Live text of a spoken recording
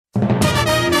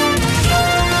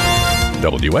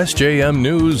WSJM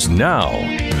News Now.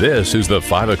 This is the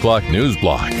 5 o'clock news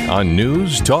block on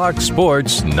News Talk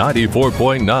Sports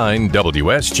 94.9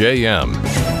 WSJM.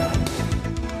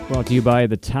 Brought to you by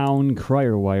the Town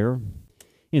Crier Wire.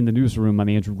 In the newsroom, I'm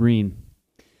Andrew Green.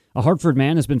 A Hartford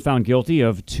man has been found guilty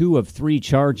of 2 of 3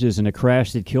 charges in a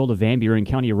crash that killed a Van Buren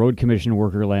County Road Commission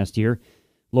worker last year.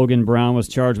 Logan Brown was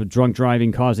charged with drunk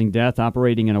driving causing death,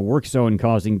 operating in a work zone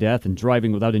causing death, and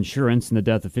driving without insurance in the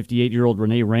death of 58-year-old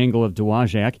Renee Rangel of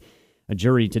Dowagiac. A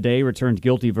jury today returned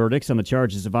guilty verdicts on the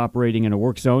charges of operating in a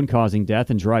work zone causing death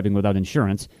and driving without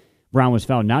insurance. Brown was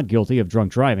found not guilty of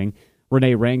drunk driving.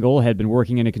 Renee Rangel had been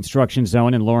working in a construction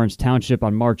zone in Lawrence Township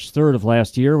on March 3rd of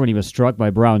last year when he was struck by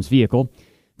Brown's vehicle.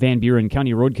 Van Buren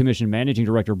County Road Commission Managing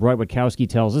Director Brett Witkowski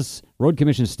tells us Road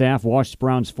Commission staff watched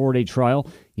Brown's 4-day trial.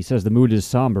 He says the mood is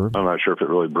somber. I'm not sure if it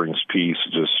really brings peace,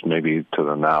 just maybe to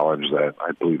the knowledge that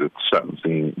I believe it's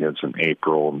sentencing. It's in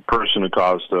April. The person who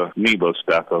caused the needless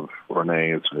death of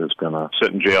Renee is going to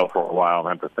sit in jail for a while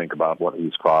and have to think about what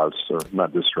he's caused,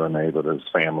 not just Renee, but his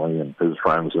family and his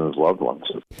friends and his loved ones.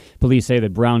 Police say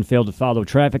that Brown failed to follow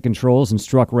traffic controls and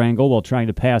struck Rangel while trying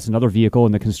to pass another vehicle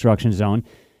in the construction zone.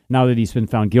 Now that he's been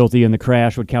found guilty in the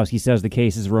crash, Witkowski says the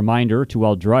case is a reminder to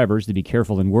all drivers to be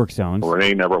careful in work zones.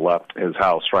 Renee never left his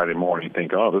house Friday morning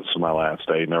thinking, oh, this is my last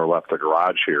day. He never left the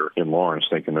garage here in Lawrence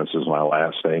thinking this is my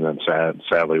last day. And then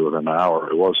sadly, within an hour,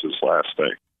 it was his last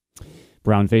day.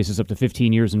 Brown faces up to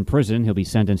 15 years in prison. He'll be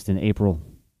sentenced in April.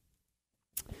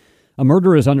 A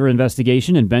murder is under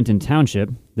investigation in Benton Township.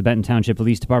 The Benton Township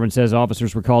Police Department says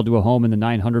officers were called to a home in the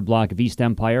 900 block of East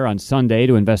Empire on Sunday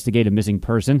to investigate a missing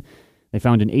person. They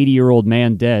found an 80-year-old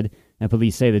man dead, and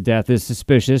police say the death is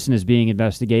suspicious and is being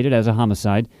investigated as a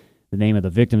homicide. The name of the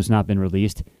victim has not been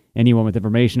released. Anyone with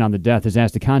information on the death is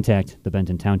asked to contact the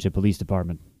Benton Township Police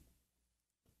Department.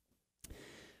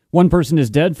 One person is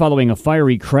dead following a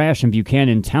fiery crash in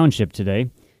Buchanan Township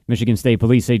today. Michigan State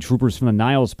Police say troopers from the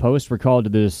Niles Post were called to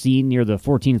the scene near the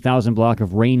 14,000 block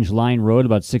of Range Line Road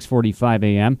about 6:45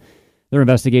 a.m. Their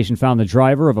investigation found the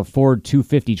driver of a Ford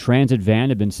 250 Transit van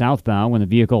had been southbound when the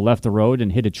vehicle left the road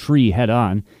and hit a tree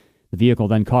head-on. The vehicle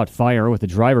then caught fire with the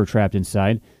driver trapped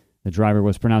inside. The driver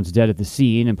was pronounced dead at the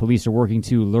scene, and police are working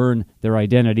to learn their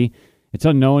identity. It's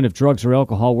unknown if drugs or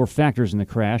alcohol were factors in the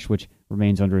crash, which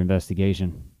remains under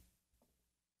investigation.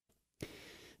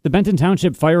 The Benton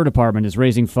Township Fire Department is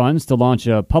raising funds to launch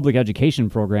a public education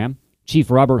program.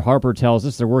 Chief Robert Harper tells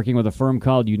us they're working with a firm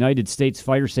called United States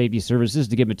Fire Safety Services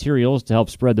to get materials to help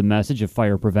spread the message of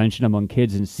fire prevention among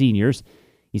kids and seniors.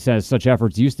 He says such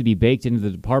efforts used to be baked into the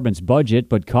department's budget,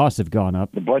 but costs have gone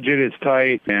up. The budget is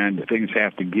tight and things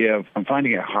have to give. I'm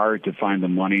finding it hard to find the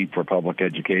money for public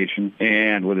education.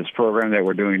 And with this program that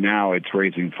we're doing now, it's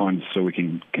raising funds so we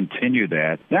can continue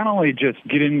that. Not only just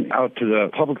getting out to the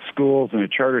public schools and the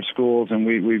charter schools, and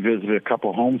we visited a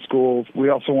couple home schools. We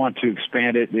also want to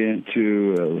expand it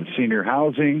into senior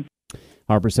housing.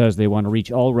 Harper says they want to reach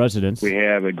all residents. We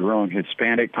have a growing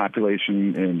Hispanic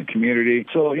population in the community.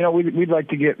 So, we'd like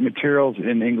to get materials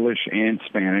in English and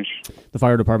Spanish. The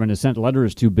fire department has sent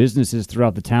letters to businesses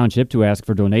throughout the township to ask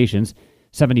for donations.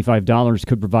 $75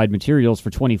 could provide materials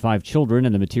for 25 children,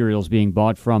 and the materials being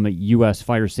bought from U.S.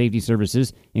 Fire Safety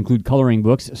Services include coloring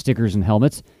books, stickers, and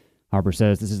helmets. Harper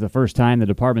says this is the first time the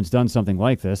department's done something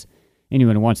like this.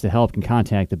 Anyone who wants to help can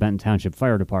contact the Benton Township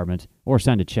Fire Department or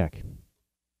send a check.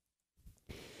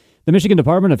 The Michigan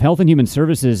Department of Health and Human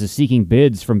Services is seeking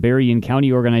bids from Berrien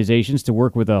County organizations to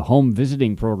work with a home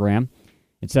visiting program.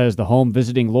 It says the Home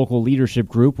Visiting Local Leadership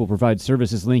Group will provide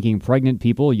services linking pregnant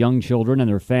people, young children, and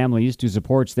their families to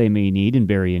supports they may need in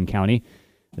Berrien County.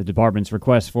 The department's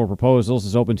request for proposals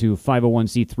is open to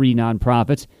 501c3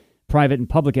 nonprofits, private and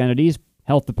public entities,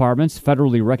 health departments,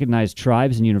 federally recognized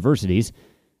tribes, and universities.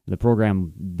 The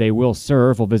program they will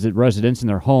serve will visit residents in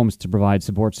their homes to provide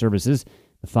support services.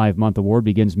 The 5-month award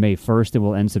begins May 1st and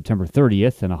will end September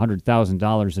 30th, and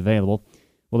 $100,000 available.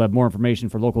 We'll have more information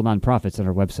for local nonprofits on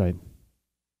our website.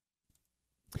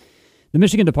 The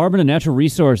Michigan Department of Natural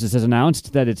Resources has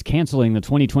announced that it's canceling the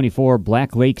 2024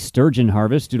 Black Lake sturgeon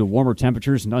harvest due to warmer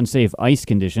temperatures and unsafe ice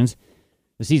conditions.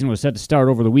 The season was set to start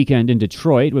over the weekend in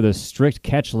Detroit with a strict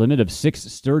catch limit of 6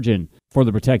 sturgeon for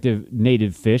the protective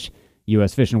native fish.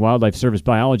 U.S. Fish and Wildlife Service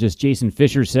biologist Jason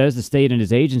Fisher says the state and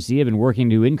his agency have been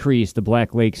working to increase the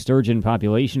Black Lake sturgeon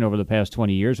population over the past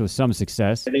 20 years with some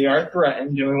success. They are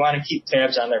threatened, and we want to keep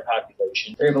tabs on their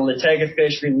population. We're able to tag a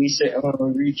fish, release it, and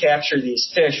when we recapture these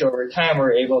fish over time,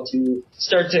 we're able to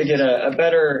start to get a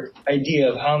better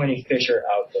idea of how many fish are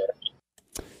out there.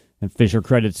 And Fisher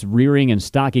credits rearing and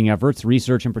stocking efforts,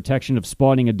 research and protection of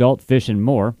spawning adult fish, and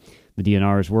more. The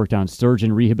DNR has worked on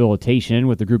sturgeon rehabilitation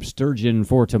with the group Sturgeon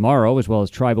for Tomorrow, as well as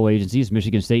tribal agencies,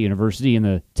 Michigan State University, and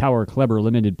the Tower Kleber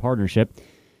Limited Partnership.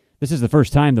 This is the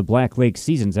first time the Black Lake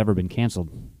season's ever been canceled.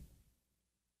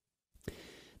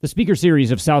 The Speaker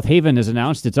Series of South Haven has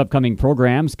announced its upcoming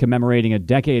programs commemorating a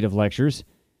decade of lectures.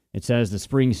 It says the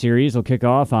spring series will kick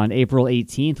off on April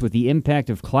 18th with the impact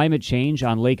of climate change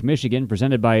on Lake Michigan,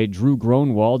 presented by Drew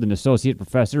Gronwald, an associate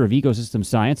professor of ecosystem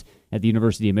science at the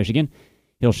University of Michigan.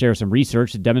 He'll share some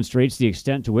research that demonstrates the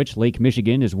extent to which Lake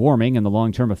Michigan is warming and the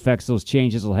long-term effects those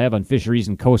changes will have on fisheries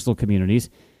and coastal communities.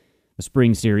 The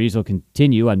spring series will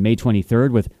continue on May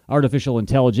 23rd with Artificial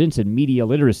Intelligence and Media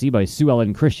Literacy by Sue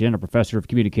Ellen Christian, a professor of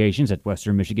communications at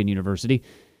Western Michigan University.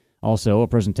 Also, a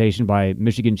presentation by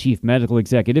Michigan Chief Medical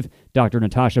Executive Dr.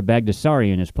 Natasha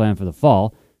Bagdasarian is planned for the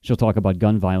fall. She'll talk about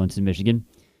gun violence in Michigan.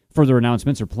 Further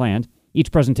announcements are planned.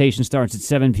 Each presentation starts at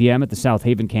 7 p.m. at the South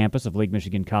Haven campus of Lake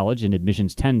Michigan College, and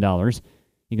admission's $10.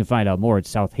 You can find out more at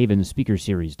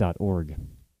southavenspeakerseries.org.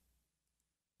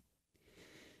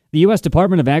 The U.S.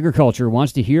 Department of Agriculture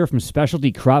wants to hear from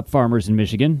specialty crop farmers in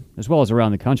Michigan, as well as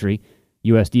around the country.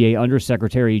 USDA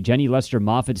Undersecretary Jenny Lester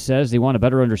Moffitt says they want to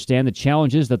better understand the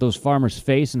challenges that those farmers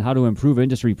face and how to improve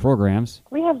industry programs.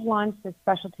 We have launched a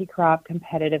specialty crop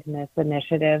competitiveness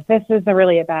initiative. This is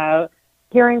really about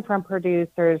hearing from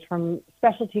producers, from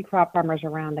specialty crop farmers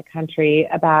around the country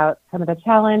about some of the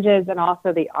challenges and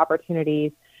also the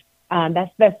opportunities that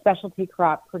the specialty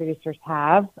crop producers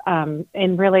have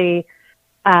in really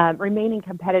remaining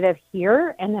competitive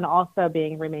here and then also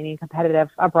remaining competitive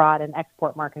abroad in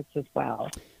export markets as well.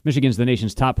 Michigan's the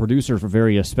nation's top producer for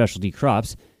various specialty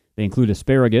crops. They include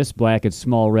asparagus, black and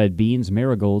small red beans,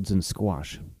 marigolds, and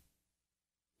squash.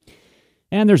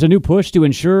 And there's a new push to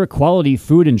ensure quality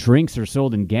food and drinks are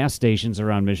sold in gas stations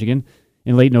around Michigan.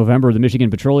 In late November, the Michigan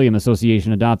Petroleum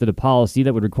Association adopted a policy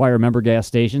that would require member gas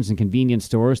stations and convenience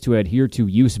stores to adhere to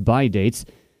use-by dates.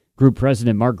 Group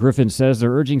President Mark Griffin says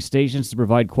they're urging stations to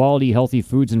provide quality, healthy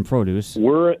foods and produce.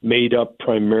 We're made up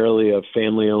primarily of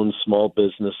family-owned small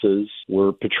businesses.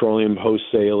 We're petroleum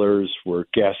wholesalers. We're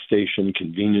gas station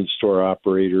convenience store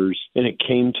operators. And it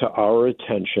came to our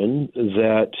attention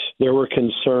that there were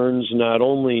concerns not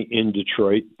only in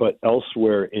Detroit but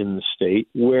elsewhere in the state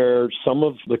where some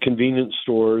of the convenience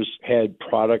stores had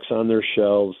products on their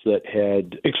shelves that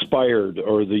had expired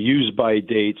or the use-by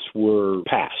dates were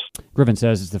passed. Griffin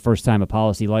says it's the first time a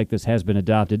policy like this has been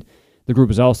adopted. The group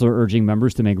is also urging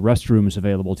members to make restrooms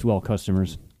available to all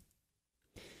customers.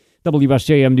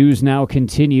 WSJM News now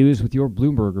continues with your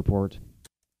Bloomberg report.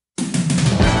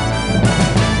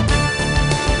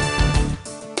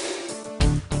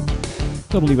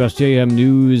 WSJM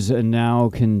News now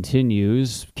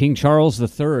continues. King Charles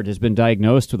III has been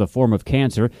diagnosed with a form of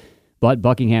cancer, but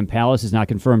Buckingham Palace has not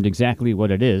confirmed exactly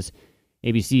what it is.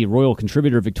 ABC royal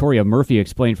contributor Victoria Murphy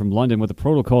explained from London what the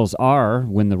protocols are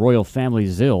when the royal family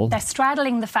is ill. They're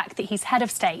straddling the fact that he's head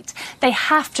of state. They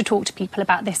have to talk to people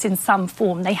about this in some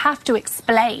form. They have to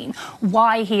explain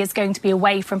why he is going to be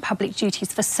away from public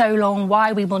duties for so long,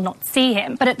 why we will not see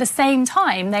him. But at the same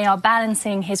time, they are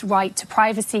balancing his right to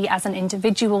privacy as an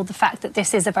individual, the fact that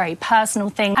this is a very personal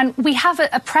thing. And we have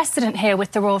a precedent here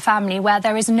with the royal family where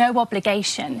there is no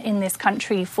obligation in this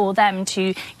country for them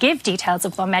to give details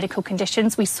of their medical conditions.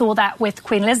 We saw that with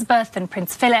Queen Elizabeth and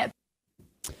Prince Philip.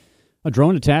 A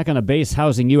drone attack on a base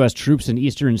housing U.S. troops in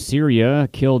eastern Syria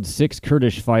killed 6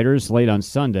 Kurdish fighters late on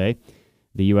Sunday.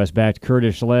 The U.S.-backed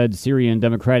Kurdish-led Syrian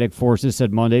Democratic Forces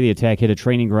said Monday the attack hit a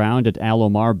training ground at Al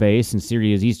Omar base in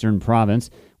Syria's eastern province,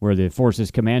 where the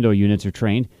force's commando units are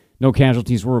trained. No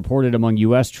casualties were reported among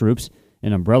U.S. troops.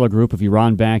 An umbrella group of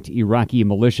Iran-backed Iraqi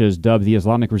militias dubbed the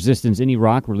Islamic Resistance in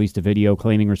Iraq released a video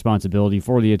claiming responsibility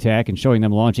for the attack and showing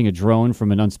them launching a drone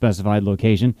from an unspecified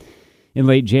location. In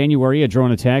late January, a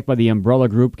drone attack by the umbrella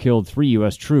group killed 3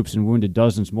 U.S. troops and wounded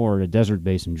dozens more at a desert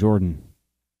base in Jordan.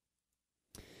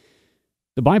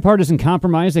 The bipartisan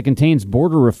compromise that contains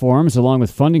border reforms along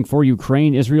with funding for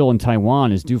Ukraine, Israel, and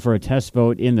Taiwan is due for a test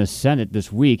vote in the Senate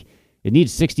this week. It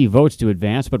needs 60 votes to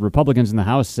advance, but Republicans in the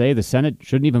House say the Senate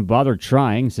shouldn't even bother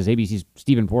trying, says ABC's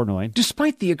Stephen Portnoy.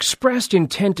 Despite the expressed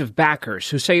intent of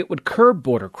backers who say it would curb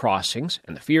border crossings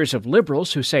and the fears of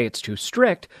liberals who say it's too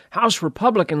strict, House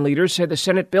Republican leaders say the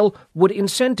Senate bill would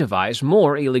incentivize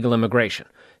more illegal immigration.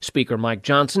 Speaker Mike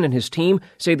Johnson and his team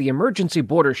say the emergency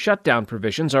border shutdown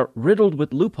provisions are riddled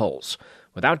with loopholes.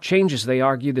 Without changes, they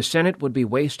argue, the Senate would be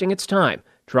wasting its time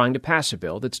trying to pass a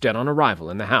bill that's dead on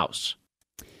arrival in the House.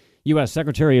 U.S.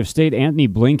 Secretary of State Antony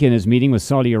Blinken is meeting with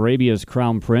Saudi Arabia's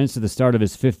Crown Prince at the start of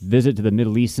his 5th visit to the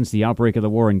Middle East since the outbreak of the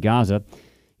war in Gaza.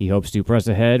 He hopes to press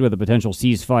ahead with a potential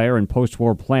ceasefire and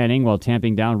post-war planning while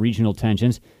tamping down regional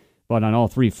tensions. But on all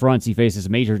three fronts, he faces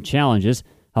major challenges.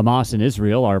 Hamas and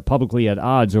Israel are publicly at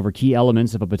odds over key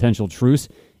elements of a potential truce.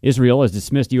 Israel has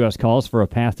dismissed U.S. calls for a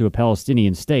path to a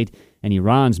Palestinian state, and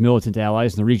Iran's militant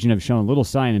allies in the region have shown little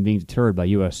sign of being deterred by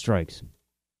U.S. strikes.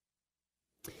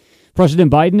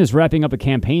 President Biden is wrapping up a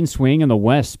campaign swing in the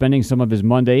West, spending some of his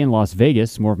Monday in Las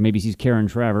Vegas. More from ABC's Karen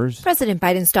Travers. President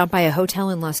Biden stopped by a hotel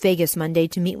in Las Vegas Monday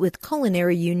to meet with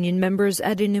culinary union members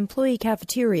at an employee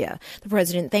cafeteria. The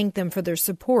president thanked them for their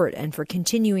support and for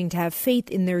continuing to have faith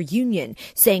in their union,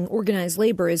 saying organized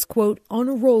labor is, quote, on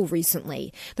a roll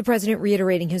recently. The president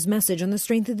reiterating his message on the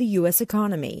strength of the U.S.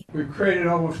 economy. We've created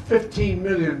almost 15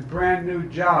 million brand new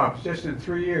jobs just in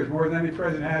 3 years, more than any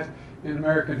president has in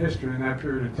American history in that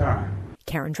period of time.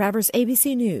 Karen Travers,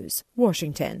 ABC News,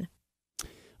 Washington.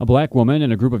 A black woman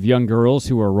and a group of young girls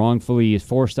who were wrongfully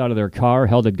forced out of their car,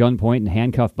 held at gunpoint and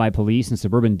handcuffed by police in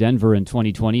suburban Denver in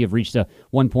 2020 have reached a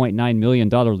 $1.9 million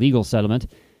legal settlement.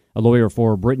 A lawyer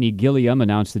for Brittany Gilliam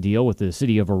announced the deal with the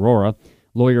city of Aurora.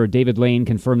 Lawyer David Lane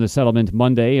confirmed the settlement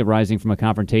Monday, arising from a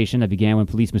confrontation that began when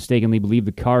police mistakenly believed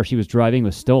the car she was driving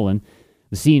was stolen.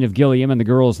 The scene of Gilliam and the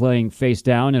girls laying face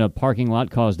down in a parking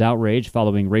lot caused outrage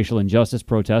following racial injustice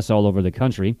protests all over the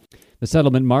country. The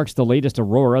settlement marks the latest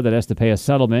Aurora that has to pay a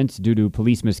settlement due to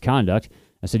police misconduct.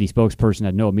 A city spokesperson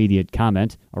had no immediate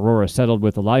comment. Aurora settled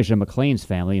with Elijah McClain's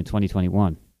family in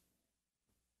 2021.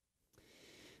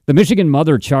 The Michigan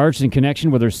mother charged in connection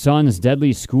with her son's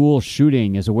deadly school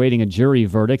shooting is awaiting a jury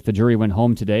verdict. The jury went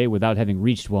home today without having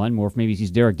reached one. More from ABC's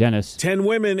Derek Dennis. 10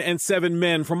 women and 7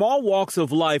 men from all walks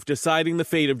of life deciding the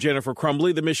fate of Jennifer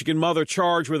Crumbley, the Michigan mother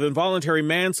charged with involuntary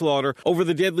manslaughter over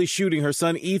the deadly shooting her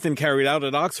son Ethan carried out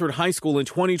at Oxford High School in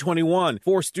 2021.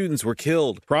 4 students were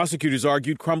killed. Prosecutors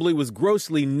argued Crumbley was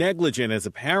grossly negligent as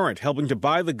a parent, helping to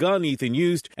buy the gun Ethan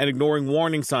used and ignoring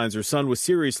warning signs her son was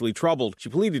seriously troubled. She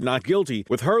pleaded not guilty,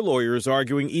 with her lawyers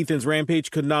arguing Ethan's rampage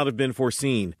could not have been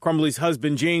foreseen. Crumbley's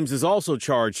husband James is also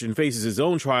charged and faces his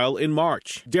own trial in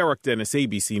March. Derek Dennis,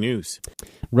 ABC News.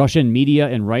 Russian media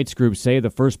and rights groups say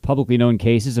the first publicly known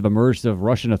cases have emerged of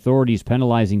Russian authorities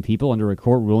penalizing people under a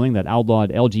court ruling that outlawed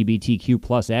LGBTQ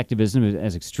plus activism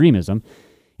as extremism.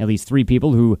 At least 3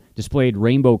 people who displayed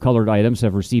rainbow-colored items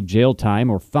have received jail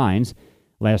time or fines.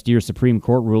 Last year's Supreme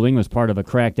Court ruling was part of a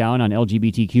crackdown on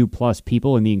LGBTQ plus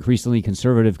people in the increasingly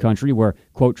conservative country where,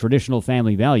 quote, traditional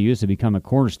family values have become a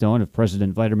cornerstone of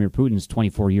President Vladimir Putin's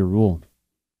 24-year rule.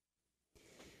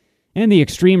 And the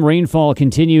extreme rainfall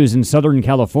continues in Southern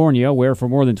California, where for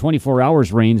more than 24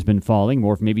 hours rain's been falling.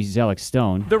 More from ABC's Alex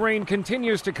Stone. The rain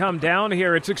continues to come down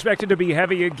here. It's expected to be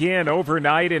heavy again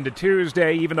overnight into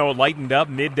Tuesday, even though it lightened up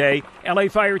midday. LA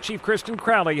Fire Chief Kristen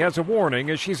Crowley has a warning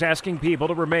as she's asking people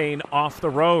to remain off the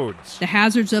roads. The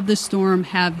hazards of this storm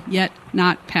have yet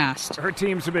not passed. Her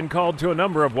teams have been called to a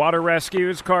number of water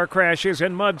rescues, car crashes,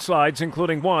 and mudslides,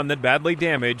 including one that badly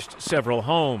damaged several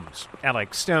homes.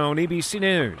 Alex Stone, ABC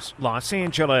News, Los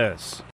Angeles.